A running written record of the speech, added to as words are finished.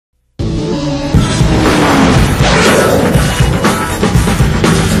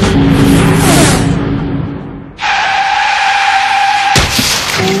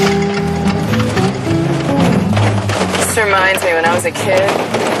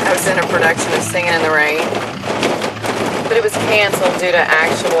was in a production of Singing in the Rain, but it was canceled due to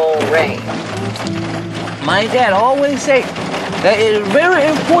actual rain. My dad always said that it is very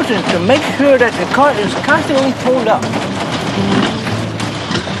important to make sure that the car is constantly pulled up.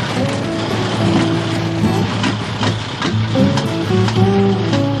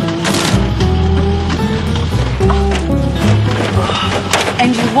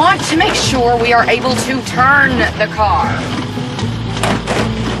 And you want to make sure we are able to turn the car.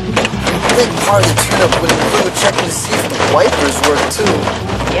 I think part of the tune-up would include checking to see if the wipers work too.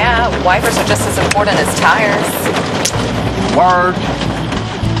 Yeah, wipers are just as important as tires. Word.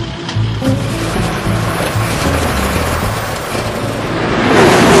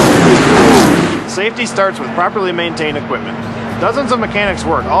 Safety starts with properly maintained equipment. Dozens of mechanics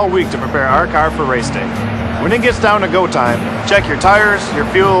work all week to prepare our car for race day. When it gets down to go time, check your tires, your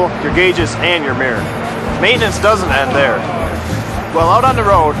fuel, your gauges, and your mirror. Maintenance doesn't end there. While out on the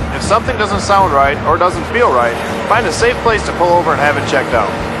road, if something doesn't sound right or doesn't feel right, find a safe place to pull over and have it checked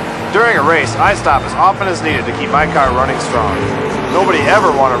out. During a race, I stop as often as needed to keep my car running strong. Nobody ever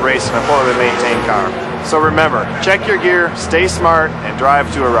won a race in a poorly maintained car. So remember, check your gear, stay smart, and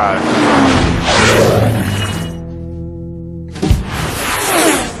drive to arrive.